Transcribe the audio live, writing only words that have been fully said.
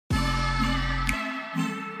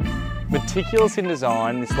Meticulous in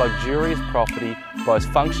design, this luxurious property boasts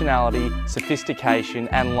functionality, sophistication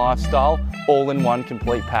and lifestyle all in one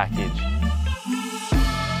complete package.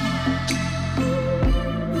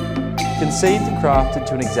 Conceived and crafted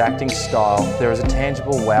to an exacting style, there is a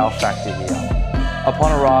tangible wow factor here.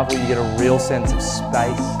 Upon arrival, you get a real sense of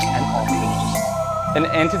space and opulence. An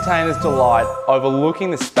entertainer's delight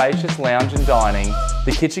overlooking the spacious lounge and dining,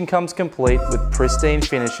 the kitchen comes complete with pristine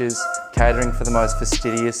finishes, catering for the most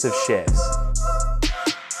fastidious of chefs.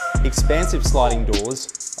 Expansive sliding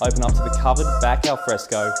doors open up to the covered back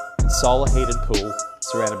alfresco and solar heated pool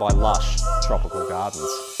surrounded by lush tropical gardens.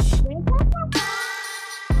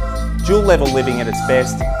 Dual level living at its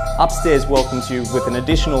best, upstairs welcomes you with an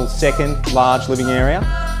additional second large living area,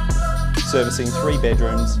 servicing 3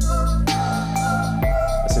 bedrooms,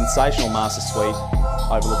 a sensational master suite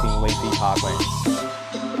overlooking leafy parklands.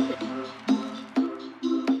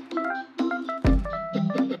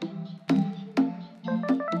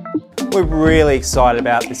 We're really excited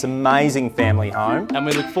about this amazing family home. And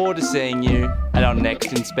we look forward to seeing you at our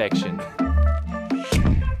next inspection.